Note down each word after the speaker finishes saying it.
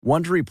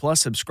Wondery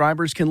Plus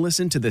subscribers can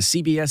listen to the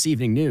CBS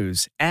Evening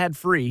News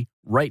ad-free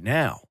right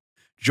now.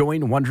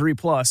 Join Wondery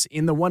Plus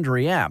in the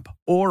Wondery app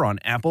or on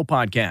Apple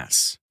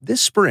Podcasts.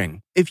 This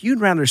spring, if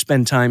you'd rather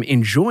spend time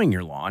enjoying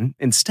your lawn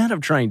instead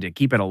of trying to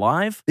keep it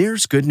alive,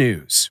 there's good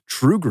news.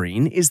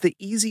 TruGreen is the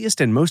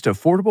easiest and most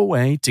affordable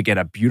way to get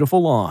a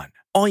beautiful lawn.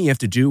 All you have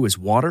to do is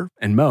water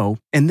and mow,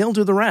 and they'll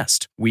do the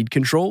rest. Weed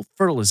control,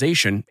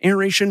 fertilization,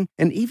 aeration,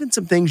 and even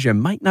some things you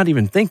might not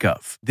even think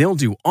of. They'll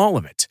do all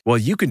of it, while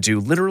you can do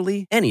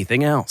literally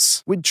anything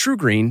else. With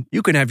TruGreen,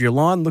 you can have your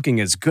lawn looking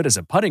as good as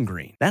a putting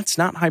green. That's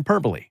not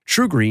hyperbole.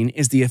 TruGreen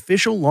is the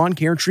official lawn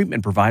care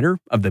treatment provider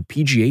of the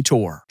PGA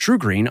Tour.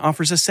 TruGreen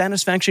offers a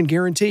satisfaction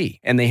guarantee,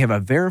 and they have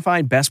a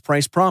verified best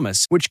price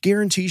promise, which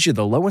guarantees you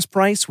the lowest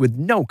price with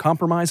no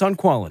compromise on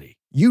quality.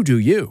 You do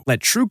you. Let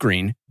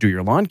TruGreen do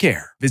your lawn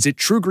care. Visit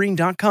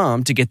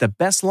TruGreen.com to get the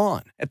best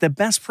lawn at the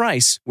best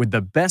price with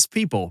the best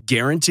people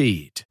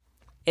guaranteed.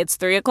 It's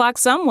 3 o'clock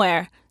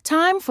somewhere.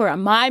 Time for a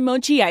My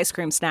Mochi ice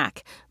cream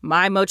snack.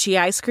 My Mochi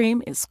ice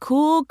cream is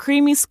cool,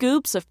 creamy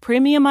scoops of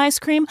premium ice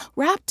cream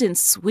wrapped in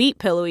sweet,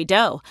 pillowy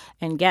dough.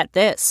 And get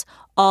this,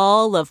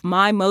 all of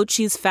My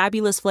Mochi's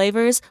fabulous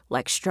flavors,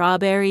 like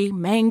strawberry,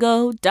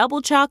 mango,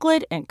 double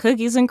chocolate, and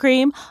cookies and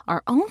cream,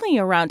 are only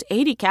around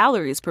 80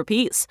 calories per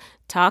piece.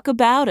 Talk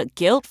about a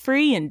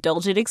guilt-free,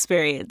 indulgent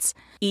experience.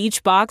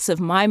 Each box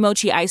of My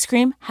Mochi ice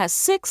cream has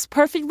 6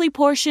 perfectly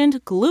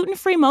portioned,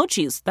 gluten-free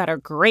mochis that are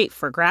great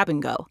for grab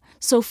and go.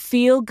 So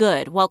feel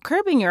good while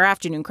curbing your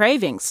afternoon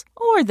cravings,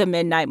 or the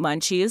midnight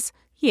munchies.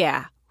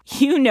 Yeah,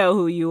 you know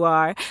who you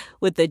are,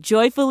 with the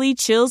joyfully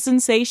chill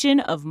sensation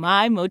of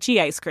My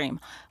Mochi ice cream.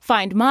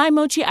 Find My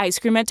Mochi ice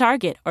cream at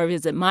Target or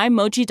visit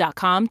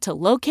MyMochi.com to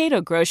locate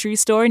a grocery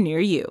store near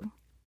you.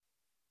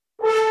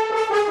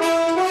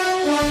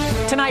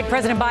 Tonight,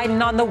 President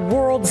Biden on the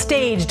world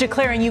stage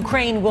declaring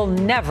Ukraine will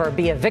never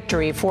be a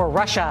victory for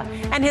Russia,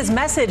 and his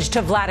message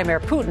to Vladimir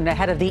Putin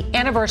ahead of the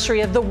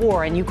anniversary of the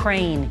war in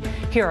Ukraine.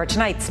 Here are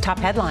tonight's top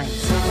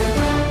headlines.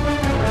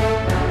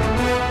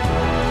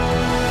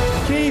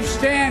 Kyiv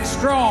stands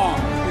strong,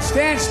 it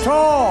stands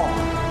tall,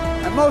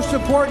 and most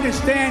important, it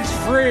stands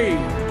free.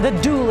 The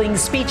dueling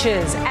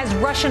speeches as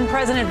Russian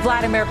President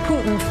Vladimir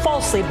Putin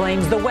falsely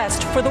blames the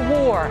West for the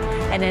war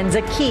and ends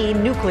a key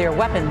nuclear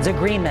weapons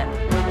agreement.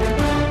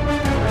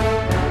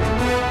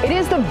 It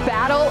is the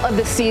battle of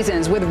the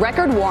seasons, with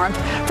record warmth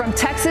from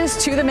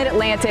Texas to the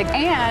mid-Atlantic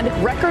and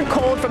record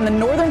cold from the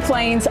northern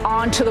plains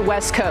on to the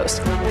west coast.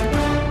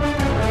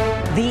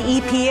 The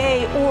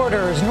EPA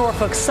orders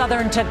Norfolk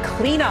Southern to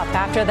clean up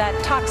after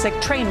that toxic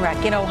train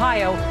wreck in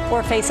Ohio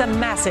or face a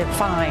massive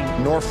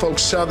fine. Norfolk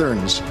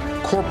Southern's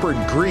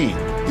corporate greed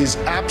is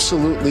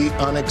absolutely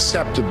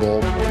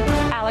unacceptable.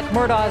 Alec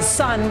Murdaugh's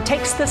son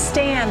takes the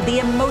stand, the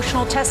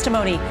emotional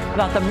testimony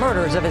about the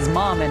murders of his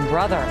mom and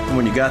brother.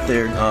 When you got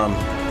there,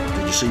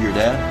 did you see your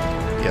dad?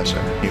 Yes,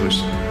 sir. He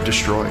was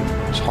destroyed.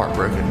 He was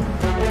heartbroken.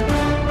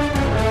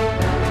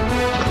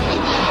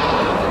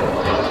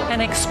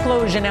 An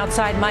explosion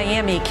outside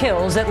Miami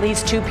kills at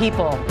least 2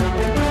 people.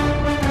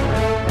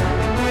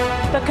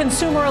 The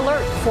consumer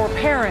alert for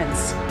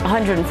parents.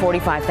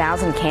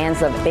 145,000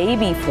 cans of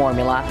baby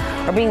formula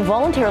are being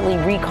voluntarily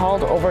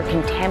recalled over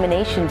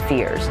contamination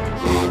fears.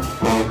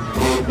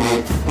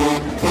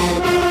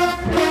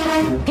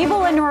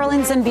 People in New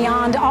Orleans and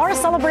beyond are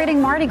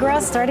celebrating Mardi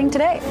Gras starting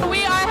today.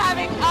 We are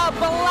having a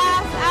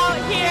blast out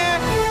here.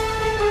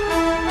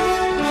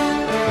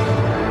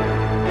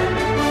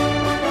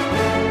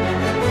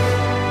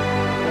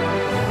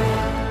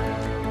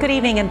 Good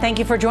evening, and thank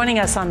you for joining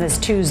us on this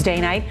Tuesday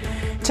night.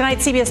 Tonight,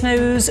 CBS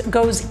News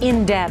goes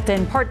in-depth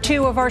in part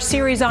 2 of our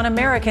series on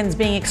Americans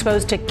being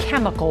exposed to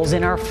chemicals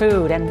in our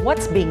food and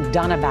what's being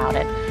done about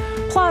it.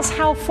 Plus,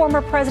 how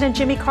former President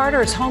Jimmy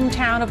Carter's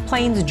hometown of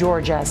Plains,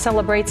 Georgia,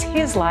 celebrates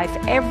his life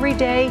every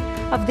day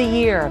of the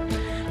year.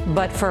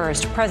 But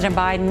first, President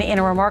Biden in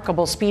a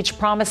remarkable speech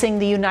promising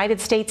the United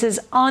States'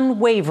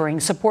 unwavering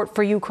support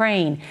for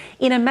Ukraine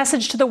in a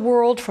message to the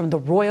world from the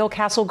Royal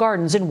Castle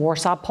Gardens in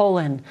Warsaw,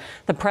 Poland.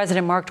 The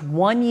president marked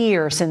 1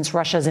 year since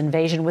Russia's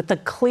invasion with the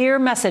clear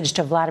message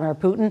to Vladimir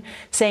Putin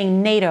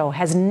saying NATO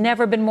has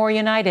never been more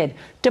united.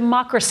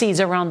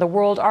 Democracies around the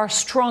world are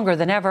stronger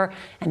than ever,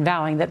 and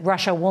vowing that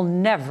Russia will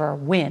never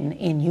win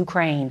in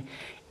Ukraine.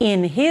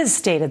 In his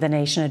State of the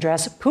Nation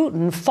address,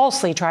 Putin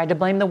falsely tried to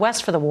blame the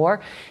West for the war.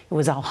 It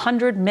was a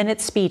 100-minute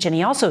speech, and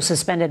he also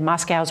suspended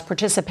Moscow's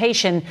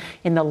participation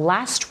in the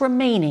last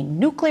remaining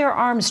nuclear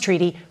arms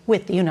treaty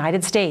with the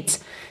United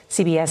States.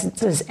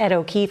 CBS's Ed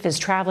O'Keefe is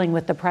traveling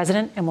with the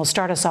president and will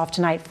start us off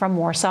tonight from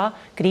Warsaw.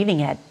 Good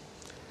evening, Ed.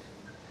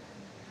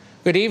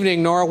 Good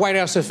evening, Nora. White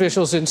House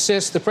officials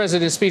insist the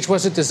president's speech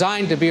wasn't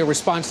designed to be a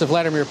response to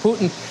Vladimir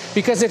Putin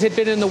because it had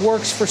been in the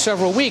works for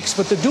several weeks.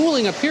 But the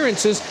dueling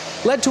appearances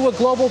led to a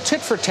global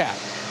tit-for-tat.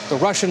 The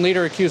Russian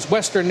leader accused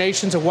Western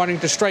nations of wanting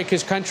to strike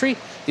his country.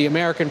 The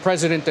American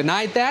president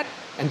denied that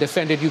and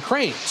defended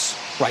Ukraine's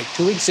right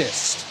to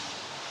exist.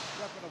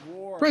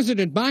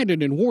 President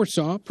Biden in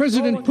Warsaw,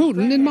 President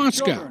Putin in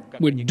Moscow,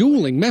 with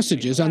dueling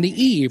messages on the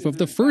eve of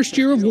the first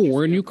year of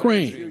war in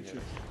Ukraine.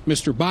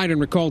 Mr. Biden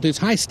recalled his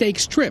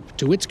high-stakes trip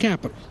to its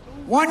capital.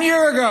 1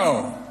 year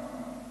ago,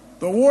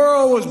 the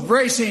world was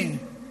bracing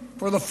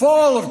for the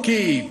fall of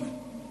Kyiv.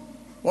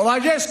 Well, I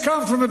just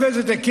come from a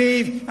visit to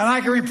Kyiv, and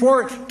I can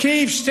report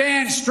Kyiv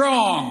stands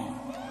strong.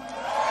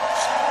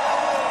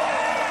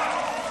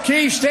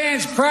 Kyiv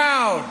stands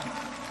proud.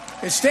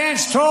 It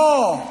stands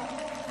tall.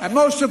 And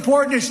most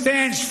important, it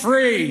stands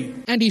free.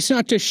 And he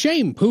sought to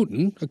shame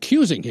Putin,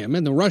 accusing him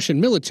and the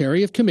Russian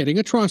military of committing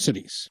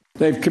atrocities.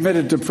 They've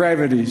committed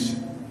depravities,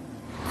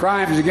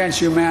 crimes against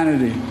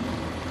humanity,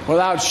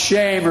 without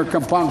shame or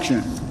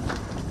compunction.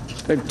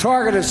 They've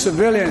targeted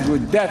civilians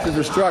with death and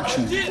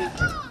destruction,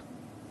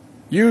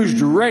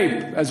 used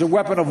rape as a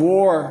weapon of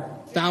war.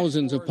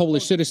 Thousands of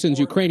Polish citizens,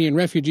 Ukrainian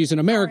refugees,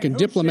 and American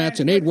diplomats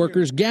and aid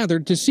workers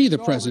gathered to see the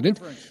president,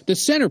 the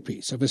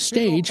centerpiece of a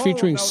stage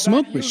featuring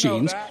smoke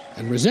machines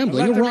and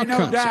resembling a rock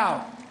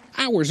concert.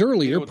 Hours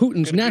earlier,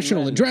 Putin's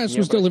national address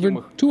was delivered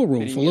to a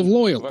room full of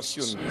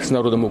loyalists.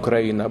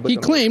 He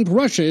claimed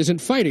Russia isn't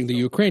fighting the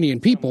Ukrainian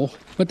people,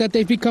 but that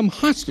they've become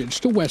hostage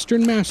to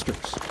Western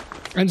masters,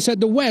 and said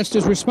the West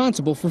is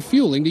responsible for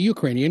fueling the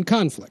Ukrainian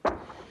conflict.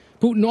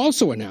 Putin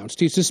also announced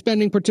he's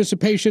suspending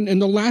participation in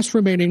the last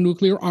remaining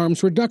nuclear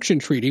arms reduction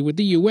treaty with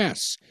the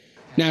U.S.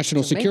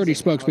 National Security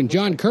spokesman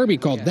John Kirby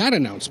called that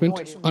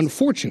announcement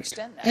unfortunate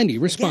and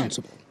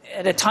irresponsible.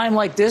 At a time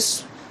like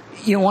this,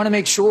 you want to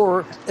make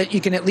sure that you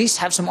can at least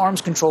have some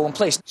arms control in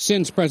place.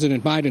 Since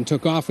President Biden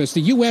took office,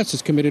 the U.S.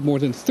 has committed more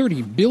than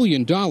 $30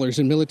 billion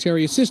in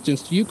military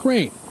assistance to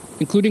Ukraine,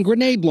 including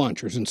grenade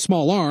launchers and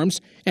small arms,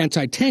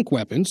 anti-tank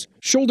weapons,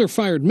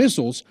 shoulder-fired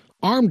missiles,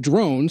 armed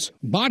drones,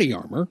 body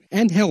armor,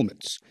 and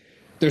helmets.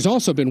 There's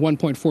also been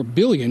 $1.4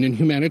 billion in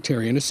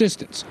humanitarian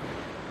assistance.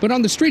 But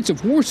on the streets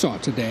of Warsaw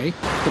today,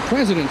 the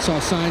president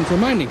saw signs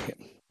reminding him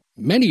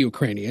many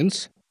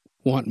Ukrainians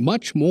want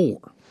much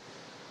more.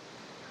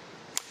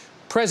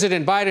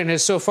 President Biden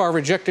has so far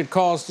rejected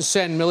calls to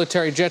send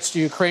military jets to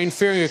Ukraine,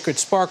 fearing it could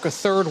spark a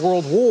third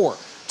world war.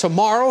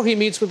 Tomorrow, he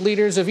meets with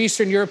leaders of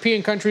Eastern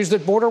European countries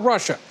that border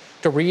Russia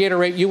to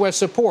reiterate U.S.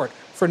 support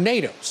for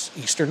NATO's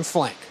eastern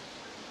flank.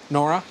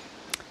 Nora?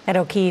 Ed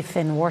O'Keefe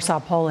in Warsaw,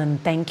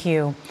 Poland, thank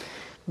you.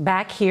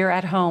 Back here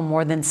at home,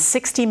 more than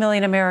 60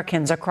 million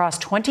Americans across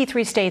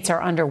 23 states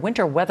are under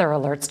winter weather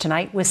alerts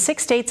tonight, with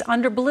 6 states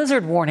under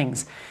blizzard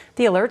warnings.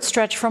 The alerts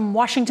stretch from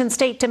Washington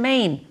state to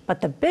Maine, but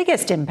the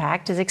biggest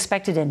impact is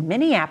expected in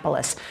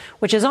Minneapolis,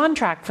 which is on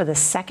track for the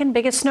second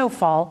biggest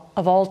snowfall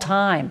of all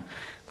time.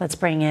 Let's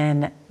bring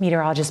in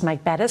meteorologist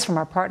Mike Bettis from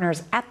our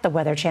partners at the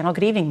Weather Channel.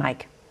 Good evening,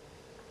 Mike.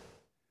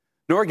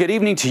 Nora, good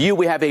evening to you.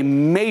 We have a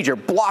major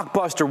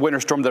blockbuster winter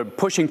storm that are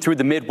pushing through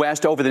the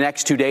Midwest over the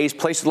next 2 days.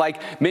 Places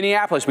like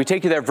Minneapolis, we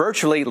take you there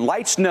virtually.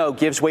 Light snow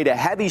gives way to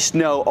heavy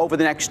snow over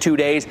the next 2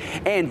 days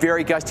and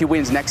very gusty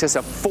winds in excess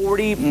of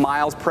 40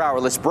 miles per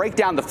hour. Let's break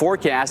down the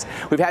forecast.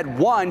 We've had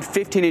one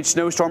 15-inch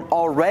snowstorm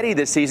already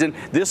this season.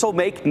 This will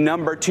make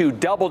number 2.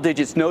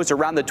 Double-digit snows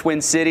around the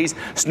Twin Cities.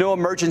 Snow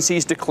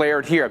emergencies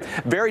declared here.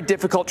 Very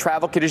difficult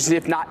travel conditions,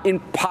 if not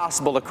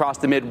impossible, across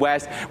the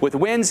Midwest, with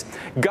winds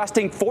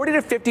gusting 40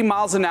 to 50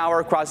 miles an hour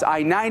across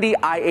I-90,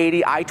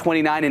 I-80,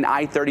 I-29, and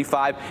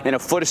I-35, and a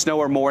foot of snow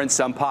or more in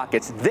some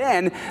pockets.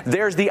 Then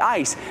there's the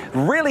ice.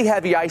 Really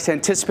heavy ice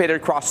anticipated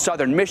across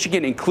southern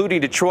Michigan, including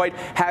Detroit,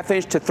 1/2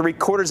 inch to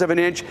 3/4 of an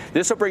inch.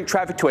 This will bring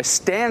traffic to a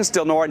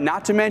standstill, Nora.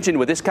 Not to mention,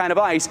 with this kind of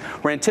ice,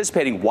 we're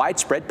anticipating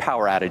widespread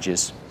power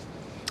outages.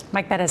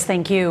 Mike Bettis,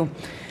 thank you.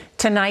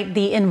 Tonight,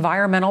 the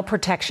Environmental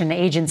Protection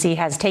Agency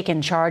has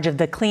taken charge of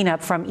the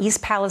cleanup from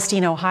East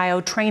Palestine,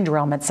 Ohio train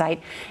derailment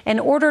site and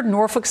ordered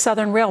Norfolk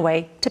Southern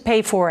Railway to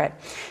pay for it.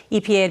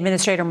 EPA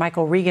Administrator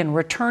Michael Regan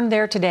returned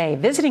there today,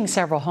 visiting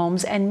several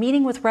homes and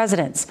meeting with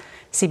residents.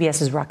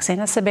 CBS's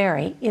Roxana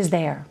Saberi is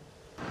there.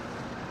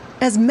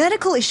 As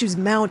medical issues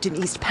mount in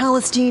East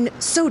Palestine,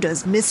 so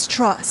does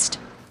mistrust.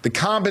 The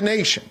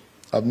combination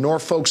of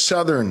Norfolk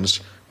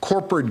Southern's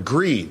corporate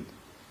greed,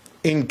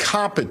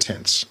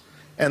 incompetence,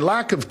 and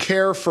lack of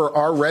care for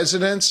our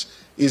residents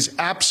is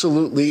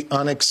absolutely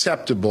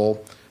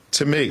unacceptable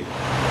to me.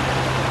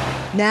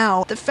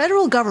 Now, the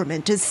federal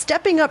government is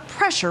stepping up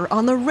pressure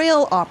on the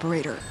rail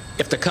operator.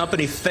 If the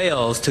company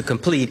fails to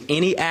complete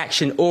any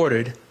action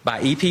ordered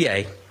by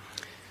EPA,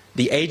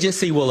 the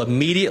agency will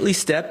immediately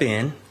step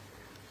in,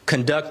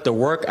 conduct the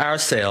work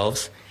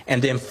ourselves,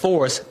 and then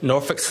force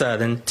Norfolk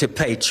Southern to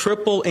pay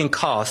triple in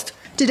cost.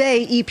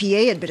 Today,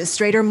 EPA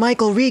Administrator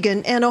Michael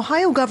Regan and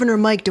Ohio Governor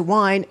Mike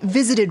DeWine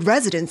visited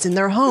residents in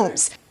their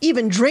homes,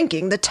 even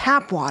drinking the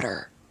tap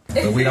water.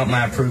 But we don't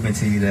mind proving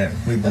to you that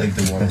we believe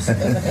the water's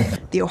safe.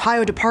 The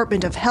Ohio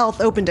Department of Health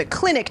opened a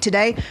clinic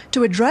today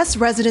to address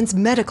residents'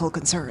 medical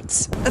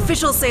concerns.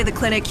 Officials say the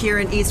clinic here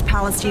in East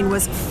Palestine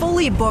was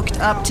fully booked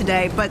up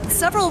today, but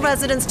several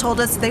residents told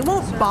us they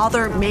won't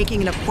bother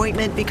making an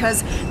appointment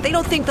because they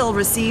don't think they'll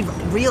receive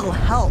real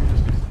help.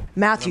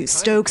 Matthew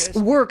Stokes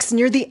works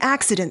near the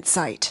accident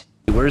site.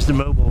 Where's the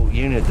mobile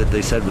unit that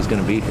they said was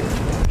going to be here?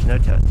 There's no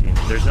testing.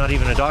 There's not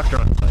even a doctor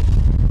on site.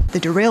 The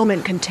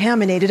derailment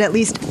contaminated at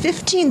least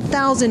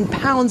 15,000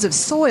 pounds of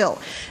soil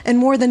and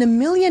more than 1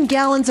 million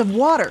gallons of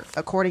water,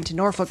 according to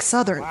Norfolk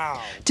Southern.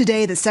 Wow.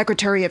 Today, the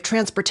Secretary of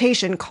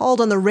Transportation called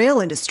on the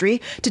rail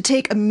industry to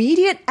take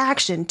immediate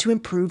action to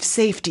improve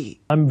safety.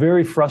 I'm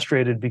very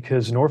frustrated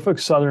because Norfolk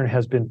Southern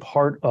has been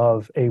part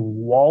of a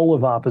wall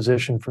of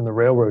opposition from the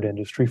railroad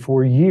industry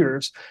for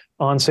years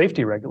on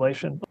safety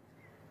regulation.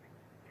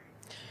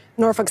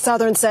 Norfolk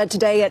Southern said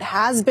today it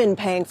has been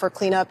paying for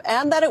cleanup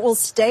and that it will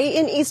stay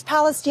in East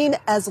Palestine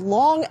as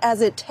long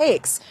as it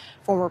takes.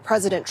 Former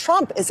President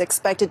Trump is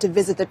expected to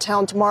visit the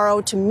town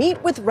tomorrow to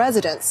meet with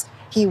residents.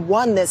 He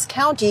won this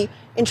county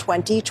in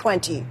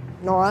 2020.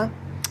 Nora?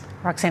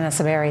 Roxana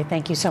Saberi,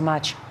 thank you so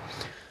much.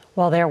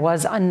 Well, there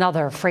was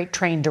another freight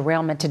train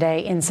derailment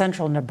today in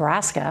central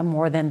Nebraska.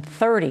 More than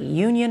 30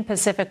 Union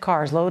Pacific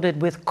cars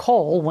loaded with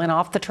coal went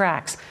off the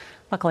tracks.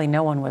 Luckily,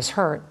 no one was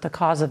hurt. The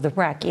cause of the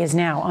wreck is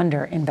now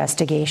under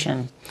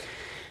investigation.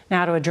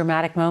 Now to a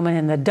dramatic moment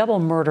in the double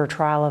murder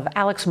trial of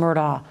Alex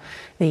Murdaugh.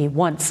 The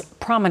once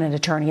prominent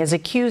attorney is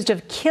accused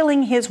of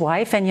killing his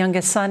wife and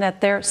youngest son at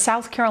their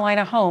South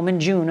Carolina home in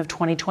June of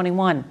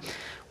 2021.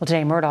 Well,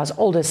 today, Murdaugh's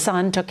oldest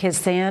son took his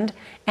stand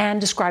and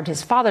described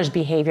his father's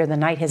behavior the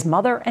night his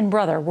mother and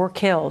brother were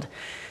killed.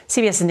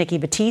 CBS's Nikki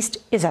Batiste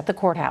is at the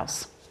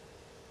courthouse.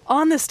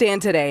 On the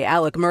stand today,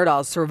 Alec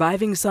Murdaugh's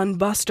surviving son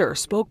Buster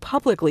spoke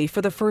publicly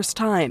for the first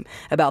time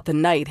about the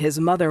night his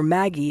mother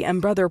Maggie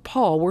and brother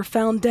Paul were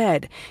found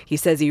dead. He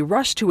says he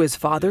rushed to his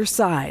father's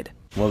side.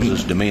 What was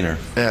his demeanor?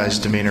 Yeah, his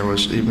demeanor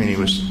was, he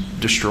was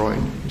destroyed.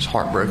 He was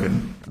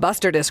heartbroken.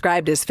 Buster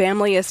described his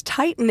family as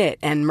tight-knit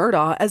and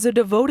Murdaugh as a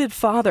devoted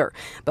father.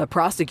 But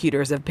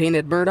prosecutors have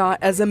painted Murdaugh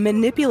as a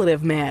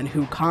manipulative man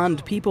who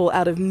conned people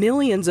out of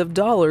millions of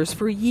dollars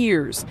for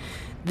years.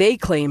 They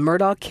claim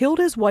Murdaugh killed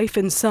his wife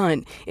and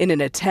son in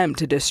an attempt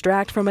to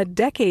distract from a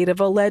decade of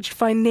alleged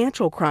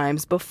financial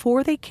crimes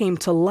before they came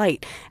to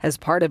light as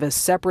part of a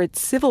separate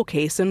civil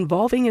case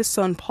involving his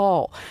son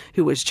Paul,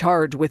 who was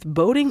charged with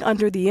boating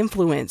under the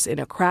influence in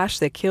a crash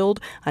that killed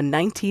a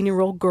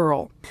 19-year-old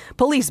girl.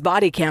 Police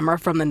body camera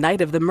from the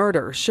night of the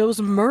murder shows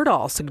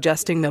Murdaugh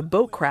suggesting the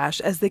boat crash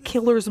as the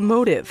killer's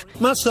motive.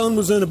 My son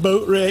was in a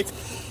boat wreck.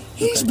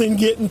 He's been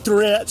getting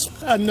threats.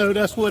 I know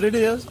that's what it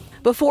is.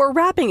 Before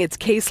wrapping its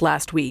case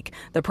last week,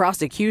 the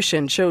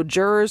prosecution showed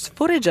jurors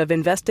footage of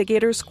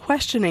investigators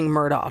questioning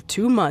Murdaugh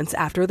 2 months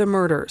after the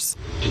murders.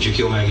 Did you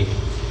kill Maggie?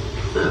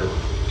 No.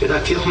 Did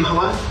I kill my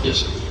wife? Yes,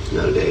 sir.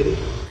 No, Daddy.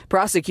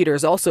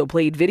 Prosecutors also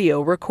played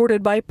video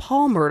recorded by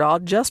Paul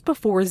Murdaugh just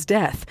before his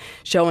death,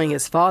 showing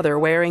his father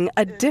wearing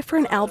a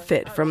different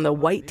outfit from the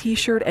white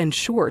T-shirt and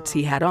shorts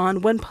he had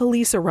on when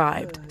police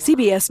arrived.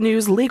 CBS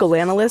News legal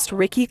analyst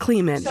Ricky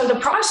Kleeman. So the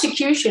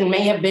prosecution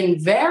may have been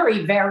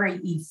very, very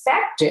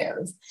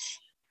effective,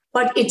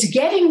 but it's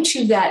getting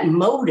to that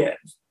motive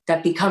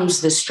that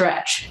becomes the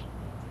stretch.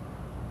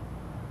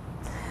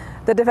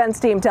 The defense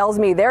team tells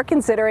me they're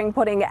considering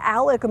putting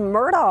Alec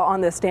Murdaugh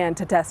on the stand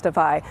to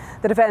testify.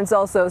 The defense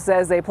also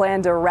says they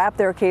plan to wrap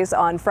their case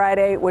on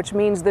Friday, which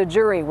means the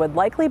jury would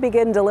likely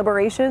begin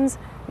deliberations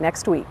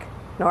next week.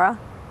 Nora?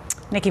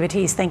 Nikki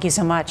Batiste, thank you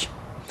so much.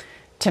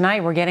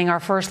 Tonight, we're getting our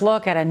first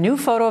look at a new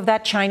photo of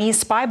that Chinese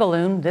spy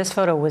balloon. This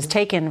photo was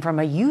taken from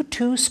a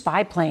U-2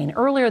 spy plane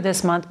earlier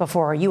this month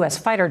before a U.S.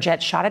 fighter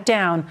jet shot it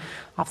down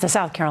off the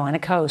South Carolina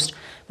coast.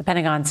 The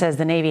Pentagon says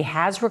the Navy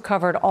has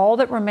recovered all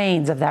that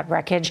remains of that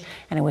wreckage,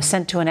 and it was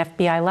sent to an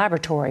FBI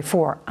laboratory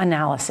for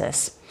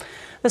analysis.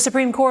 The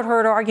Supreme Court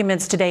heard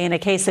arguments today in a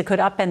case that could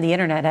upend the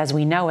internet as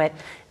we know it.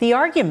 The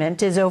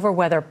argument is over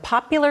whether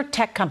popular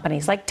tech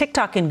companies like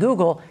TikTok and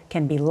Google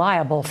can be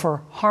liable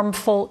for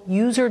harmful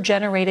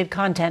user-generated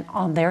content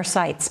on their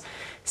sites.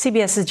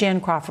 CBS's Jan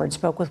Crawford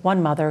spoke with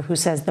one mother who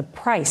says the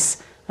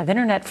price of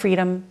internet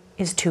freedom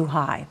is too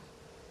high.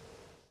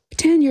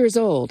 10 years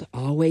old,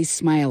 always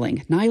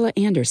smiling, Nyla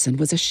Anderson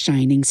was a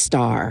shining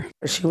star.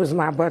 She was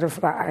my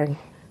butterfly.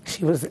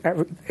 She was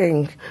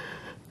everything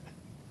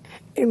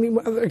any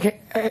mother can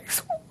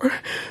ask for.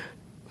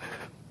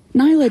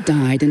 Nyla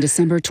died in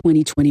December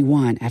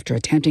 2021 after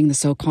attempting the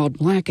so-called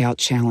blackout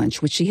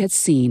challenge, which she had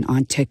seen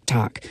on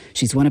TikTok.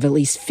 She's one of at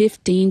least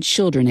 15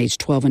 children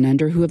aged 12 and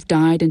under who have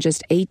died in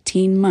just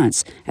 18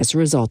 months as a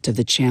result of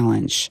the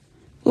challenge.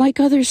 Like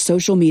other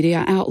social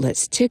media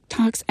outlets,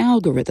 TikTok's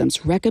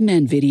algorithms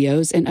recommend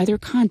videos and other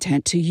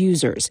content to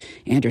users.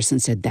 Anderson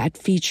said that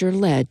feature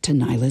led to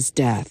Nyla's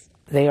death.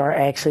 They are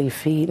actually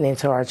feeding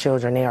into our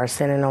children. They are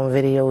sending them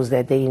videos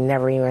that they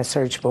never even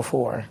searched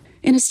before.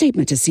 In a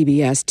statement to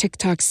CBS,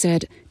 TikTok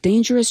said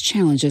dangerous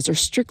challenges are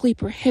strictly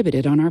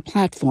prohibited on our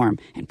platform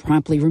and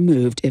promptly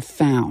removed if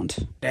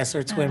found. That's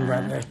her twin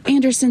brother.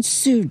 Anderson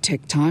sued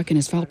TikTok and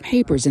has filed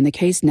papers in the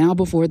case now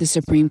before the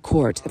Supreme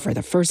Court that for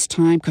the first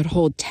time could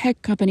hold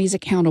tech companies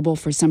accountable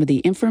for some of the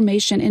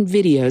information and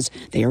videos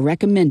they are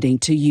recommending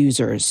to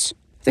users.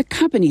 The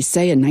companies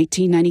say a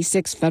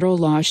 1996 federal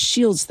law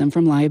shields them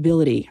from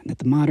liability, and that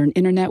the modern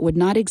internet would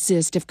not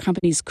exist if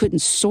companies couldn't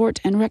sort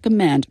and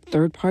recommend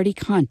third-party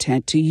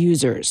content to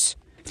users.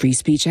 Free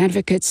speech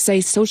advocates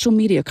say social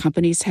media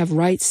companies have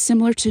rights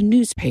similar to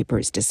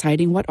newspapers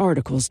deciding what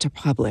articles to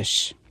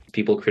publish.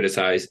 People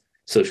criticize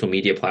social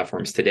media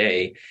platforms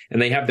today,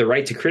 and they have the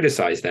right to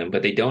criticize them,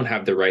 but they don't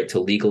have the right to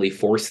legally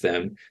force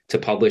them to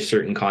publish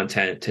certain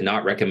content, to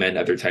not recommend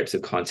other types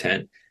of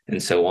content,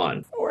 and so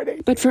on.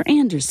 But for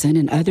Anderson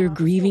and other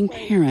grieving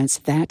parents,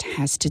 that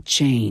has to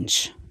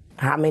change.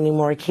 How many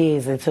more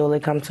kids until they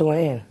come to an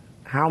end?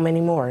 How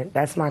many more?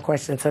 That's my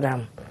question to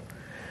them.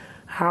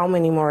 How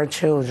many more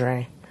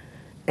children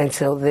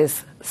until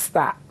this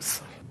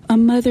stops? A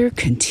mother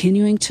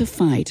continuing to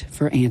fight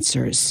for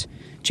answers.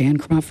 Jan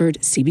Crawford,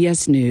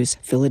 CBS News,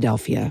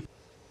 Philadelphia.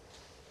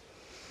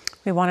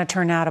 We want to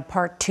turn now to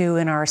part 2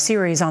 in our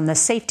series on the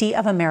safety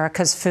of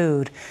America's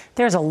food.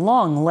 There's a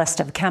long list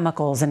of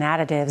chemicals and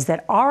additives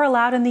that are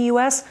allowed in the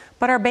U.S.,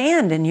 but are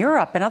banned in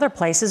Europe and other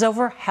places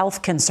over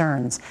health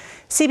concerns.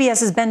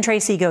 CBS's Ben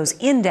Tracy goes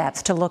in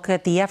depth to look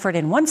at the effort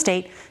in one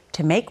state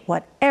to make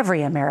what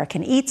every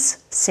American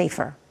eats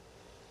safer.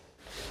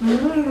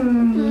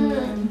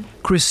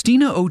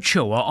 Christina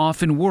Ochoa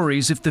often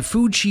worries if the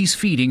food she's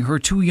feeding her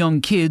 2 young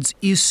kids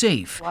is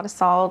safe. A lot of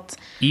salt.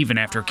 Even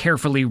after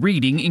carefully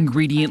reading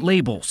ingredient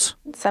labels.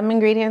 Some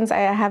ingredients, I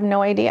have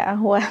no idea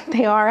what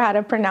they are, how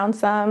to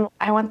pronounce them.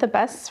 I want the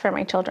best for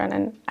my children,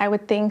 and I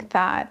would think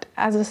that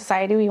as a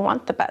society, we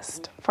want the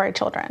best for our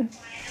children.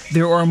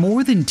 There are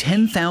more than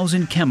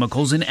 10,000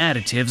 chemicals and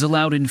additives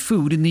allowed in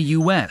food in the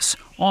U.S.,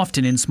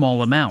 often in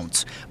small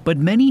amounts, but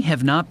many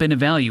have not been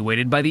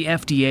evaluated by the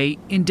FDA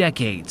in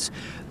decades.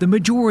 The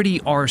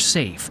majority are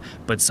safe,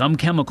 but some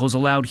chemicals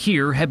allowed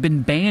here have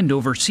been banned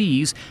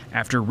overseas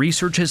after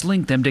research has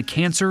linked them to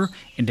cancer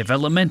and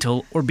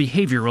developmental or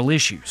behavioral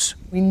issues.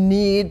 We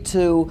need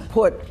to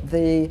put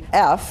the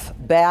F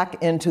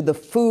back into the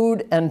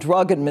Food and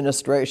Drug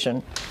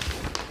Administration.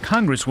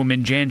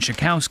 Congresswoman Jan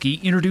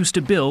Schakowsky introduced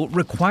a bill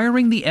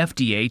requiring the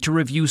FDA to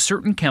review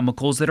certain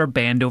chemicals that are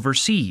banned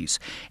overseas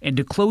and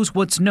to close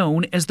what's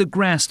known as the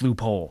GRAS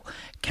loophole,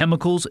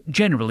 chemicals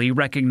generally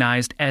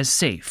recognized as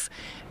safe.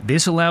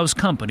 This allows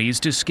companies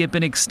to skip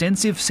an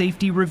extensive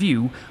safety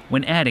review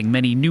when adding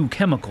many new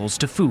chemicals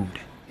to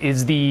food.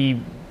 Is the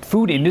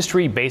food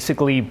industry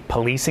basically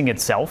policing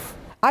itself?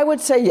 I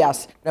would say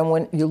yes. And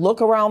when you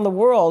look around the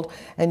world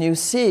and you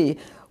see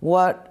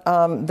what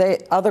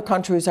other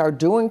countries are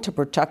doing to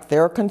protect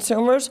their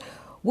consumers,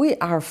 we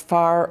are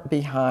far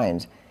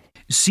behind.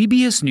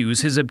 CBS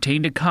News has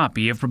obtained a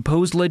copy of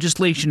proposed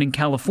legislation in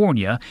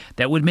California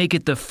that would make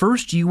it the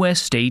first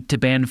U.S. state to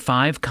ban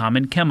 5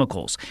 common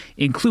chemicals,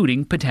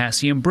 including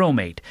potassium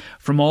bromate,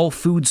 from all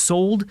foods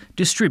sold,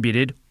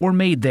 distributed, or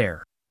made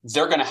there.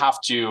 They're going to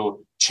have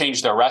to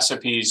change their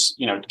recipes,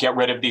 get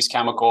rid of these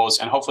chemicals,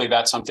 and hopefully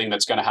that's something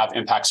that's going to have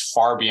impacts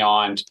far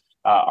beyond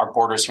our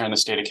borders here in the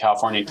state of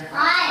California.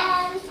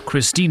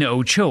 Christina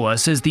Ochoa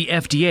says the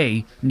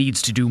FDA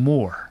needs to do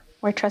more.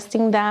 We're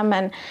trusting them,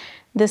 and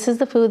this is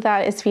the food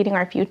that is feeding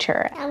our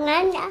future.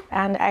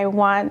 And I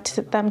want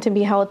them to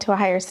be held to a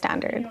higher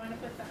standard.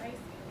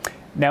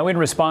 Now, in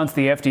response,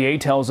 the FDA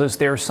tells us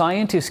their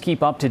scientists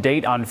keep up to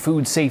date on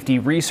food safety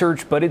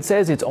research, but it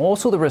says it's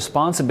also the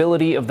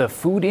responsibility of the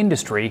food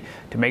industry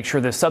to make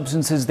sure the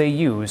substances they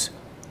use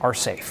are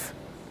safe.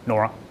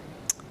 Nora?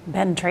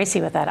 Ben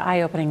Tracy with that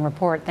eye-opening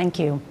report. Thank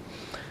you.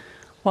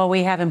 Well,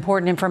 we have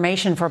important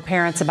information for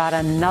parents about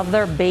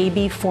another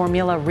baby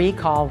formula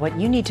recall. What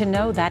you need to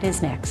know, that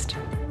is next.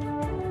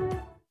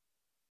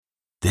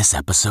 This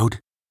episode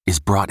is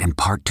brought in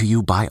part to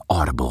you by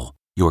Audible,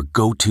 your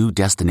go-to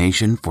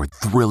destination for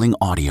thrilling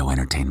audio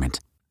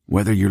entertainment.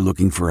 Whether you're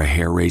looking for a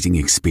hair-raising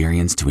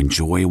experience to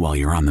enjoy while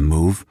you're on the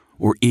move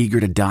or eager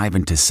to dive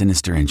into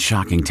sinister and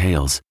shocking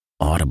tales,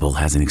 Audible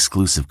has an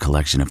exclusive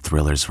collection of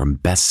thrillers from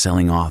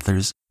best-selling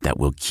authors that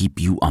will keep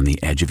you on the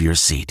edge of your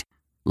seat.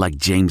 Like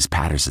James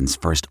Patterson's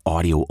first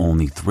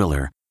audio-only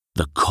thriller,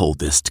 The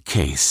Coldest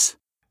Case.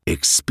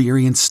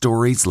 Experience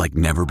stories like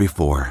never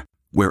before,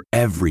 where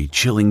every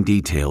chilling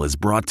detail is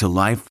brought to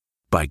life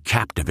by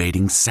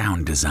captivating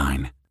sound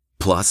design.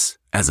 Plus,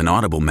 as an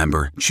Audible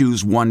member,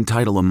 choose one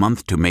title a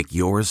month to make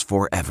yours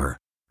forever.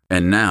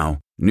 And now,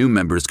 new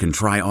members can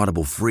try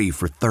Audible free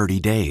for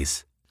 30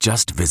 days.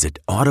 Just visit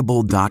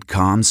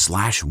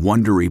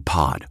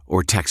audible.com/WonderyPod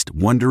or text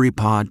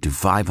WonderyPod to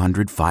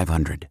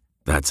 500-500.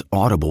 That's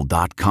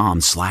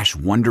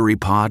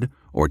audible.com/WonderyPod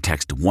or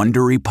text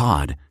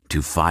WonderyPod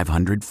to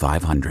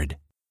 500-500.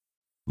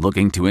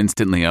 Looking to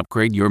instantly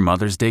upgrade your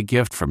Mother's Day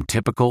gift from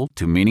typical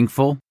to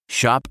meaningful?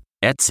 Shop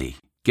Etsy.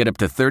 Get up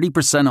to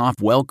 30% off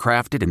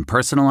well-crafted and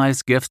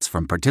personalized gifts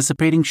from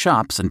participating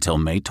shops until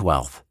May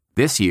 12th.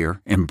 This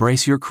year,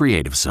 embrace your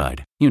creative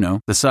side. You know,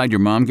 the side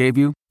your mom gave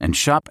you. And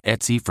shop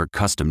Etsy for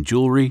custom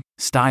jewelry,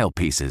 style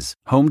pieces,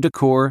 home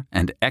decor,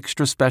 and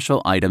extra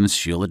special items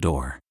she'll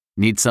adore.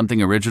 Need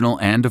something original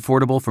and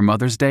affordable for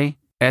Mother's Day?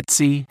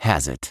 Etsy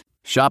has it.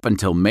 Shop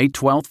until May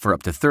 12th for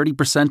up to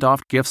 30%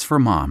 off gifts for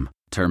mom.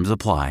 Terms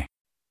apply.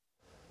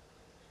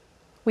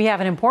 We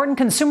have an important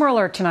consumer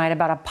alert tonight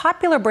about a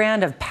popular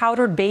brand of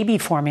powdered baby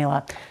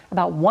formula.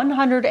 About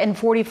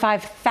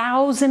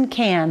 145,000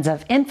 cans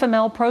of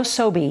Enfamil Pro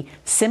Sobe,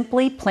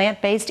 simply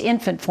plant-based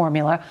infant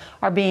formula,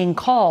 are being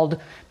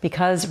recalled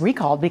because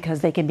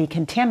they can be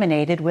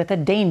contaminated with a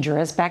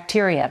dangerous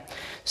bacteria.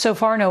 So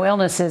far, no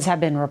illnesses have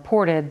been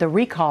reported. The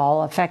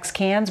recall affects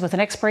cans with an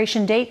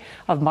expiration date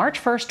of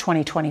March 1st,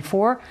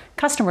 2024.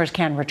 Customers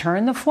can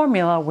return the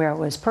formula where it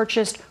was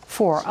purchased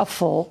for a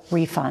full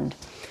refund.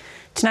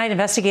 Tonight,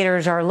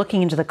 investigators are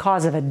looking into the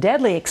cause of a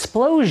deadly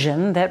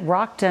explosion that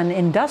rocked an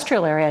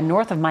industrial area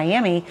north of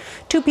Miami.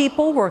 2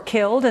 people were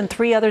killed and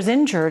 3 others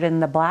injured in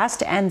the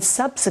blast and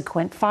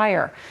subsequent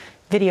fire.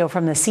 Video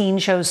from the scene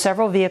shows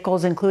several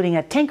vehicles, including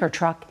a tanker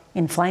truck,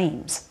 in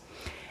flames.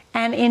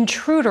 An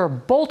intruder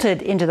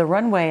bolted into the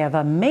runway of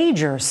a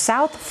major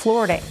South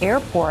Florida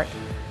airport.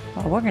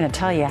 Well, we're going to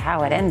tell you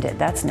how it ended.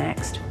 That's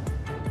next.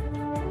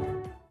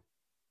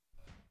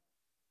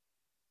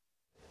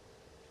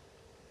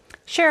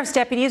 Sheriff's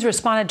deputies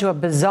responded to a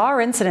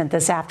bizarre incident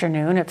this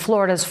afternoon at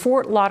Florida's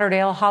Fort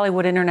Lauderdale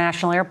Hollywood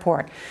International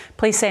Airport.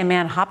 Police say a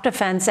man hopped a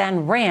fence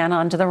and ran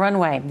onto the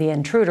runway. The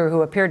intruder,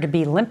 who appeared to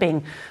be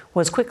limping,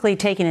 was quickly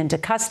taken into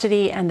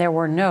custody, and there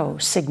were no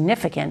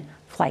significant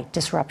flight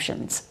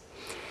disruptions.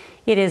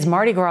 It is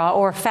Mardi Gras,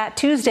 or Fat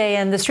Tuesday,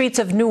 and the streets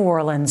of New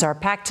Orleans are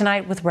packed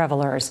tonight with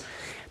revelers.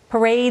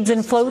 Parades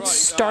and floats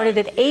started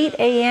at 8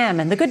 a.m.,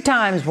 and the good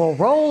times will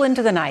roll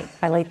into the night.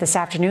 By late this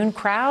afternoon,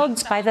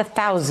 crowds by the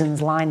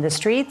thousands lined the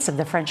streets of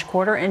the French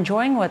Quarter,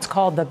 enjoying what's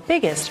called the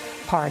biggest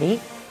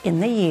party in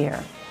the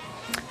year.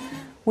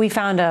 We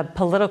found a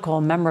political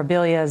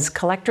memorabilia's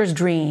collector's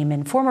dream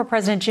in former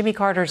President Jimmy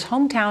Carter's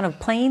hometown of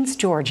Plains,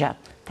 Georgia.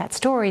 That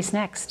story's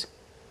next.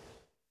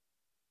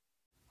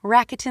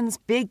 Rakuten's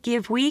Big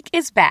Give Week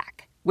is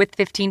back with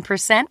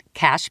 15%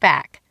 cash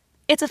back.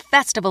 It's a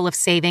festival of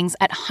savings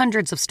at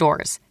hundreds of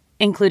stores,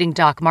 including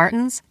Doc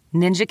Martens,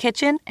 Ninja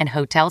Kitchen, and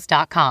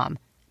Hotels.com.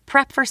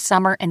 Prep for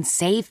summer and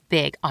save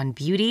big on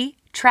beauty,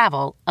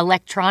 travel,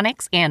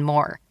 electronics, and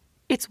more.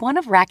 It's one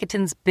of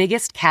Rakuten's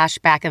biggest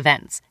cashback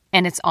events,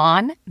 and it's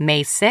on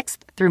May 6th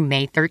through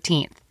May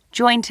 13th.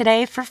 Join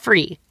today for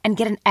free and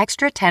get an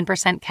extra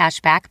 10%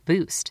 cashback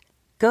boost.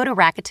 Go to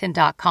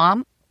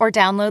Rakuten.com or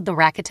download the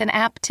Rakuten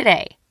app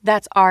today.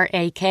 That's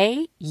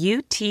RAKUTEN.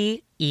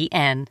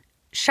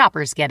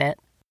 Shoppers get it.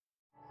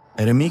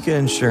 At Amica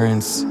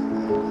Insurance,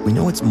 we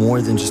know it's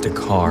more than just a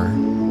car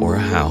or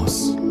a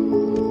house.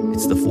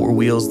 It's the 4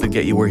 wheels that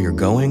get you where you're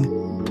going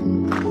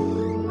and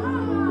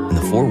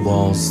the 4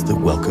 walls that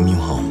welcome you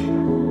home.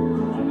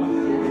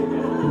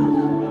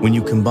 When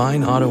you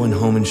combine auto and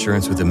home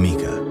insurance with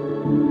Amica,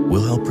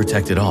 we'll help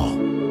protect it all.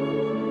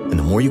 And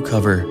the more you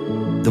cover,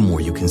 the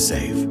more you can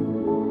save.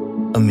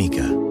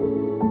 Amica.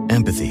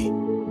 Empathy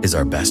is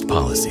our best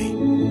policy.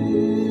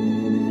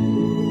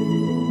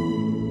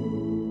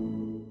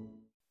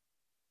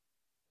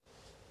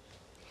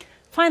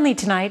 Finally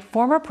tonight,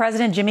 former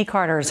President Jimmy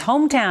Carter's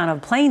hometown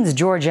of Plains,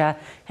 Georgia,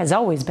 has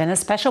always been a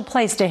special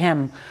place to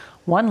him.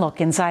 One look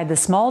inside the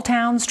small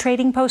town's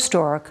Trading Post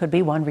store could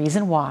be one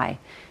reason why.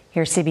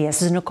 Here's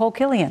CBS's Nicole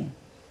Killian.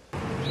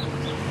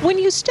 When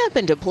you step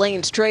into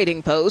Plains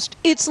Trading Post,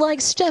 it's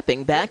like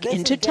stepping back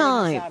into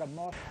time.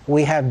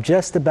 We have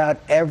just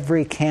about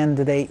every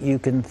candidate you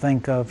can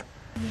think of.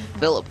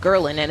 Philip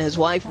Gerlin and his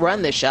wife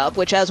run the shop,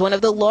 which has one of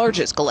the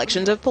largest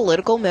collections of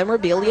political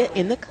memorabilia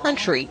in the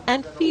country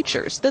and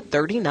features the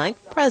 39th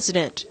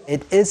president.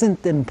 It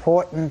isn't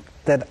important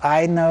that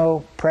I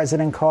know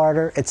President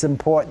Carter, it's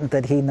important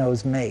that he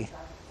knows me.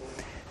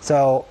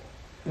 So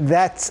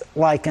that's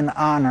like an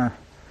honor.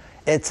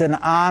 It's an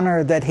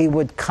honor that he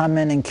would come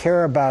in and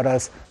care about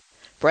us.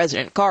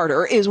 President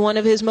Carter is one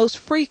of his most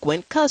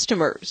frequent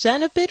customers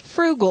and a bit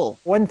frugal.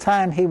 One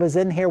time he was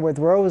in here with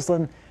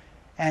Rosalynn,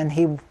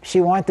 and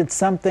she wanted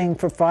something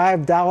for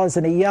 $5,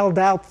 and he yelled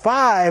out,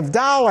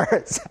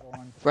 $5!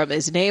 From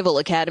his Naval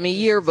Academy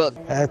yearbook.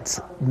 That's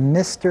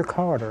Mr.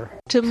 Carter.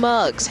 To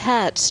mugs,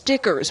 hats,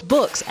 stickers,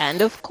 books,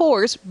 and of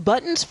course,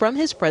 buttons from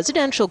his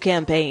presidential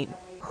campaign.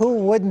 Who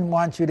wouldn't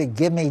want you to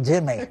give me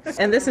Jimmy?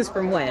 And this is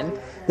from when?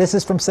 This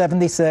is from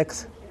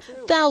 '76.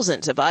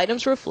 Thousands of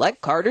items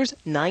reflect Carter's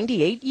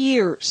 98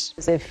 years.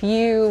 If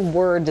you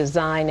were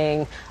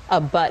designing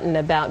a button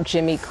about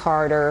Jimmy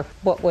Carter,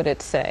 what would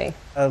it say?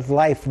 A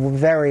life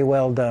very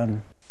well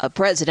done. A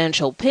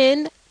presidential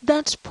pin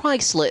that's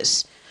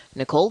priceless.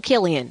 Nicole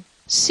Killian,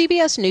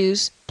 CBS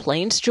News,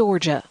 Plains,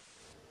 Georgia.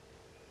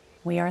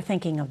 We are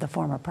thinking of the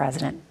former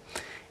president.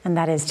 And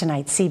that is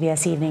tonight's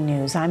CBS Evening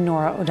News. I'm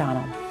Norah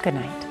O'Donnell. Good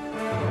night.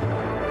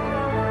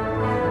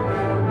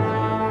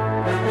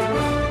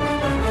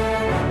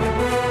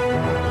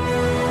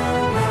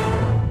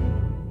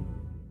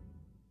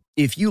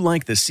 If you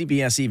like the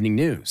CBS Evening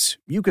News,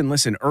 you can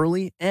listen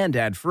early and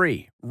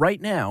ad-free right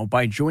now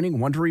by joining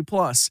Wondery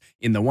Plus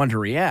in the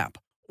Wondery app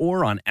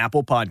or on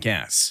Apple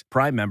Podcasts.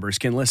 Prime members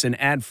can listen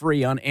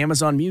ad-free on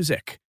Amazon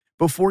Music.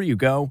 Before you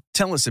go,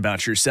 tell us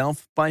about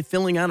yourself by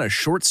filling out a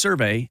short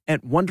survey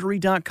at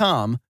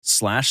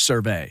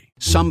Wondery.com/survey.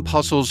 Some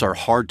puzzles are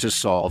hard to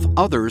solve,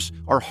 others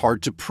are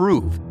hard to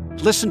prove.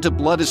 Listen to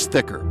Blood is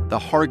Thicker, The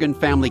Hargan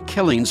Family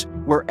Killings,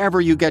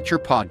 wherever you get your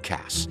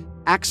podcasts.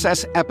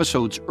 Access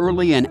episodes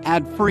early and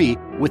ad-free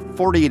with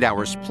 48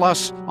 Hours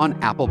Plus on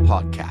Apple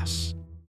Podcasts.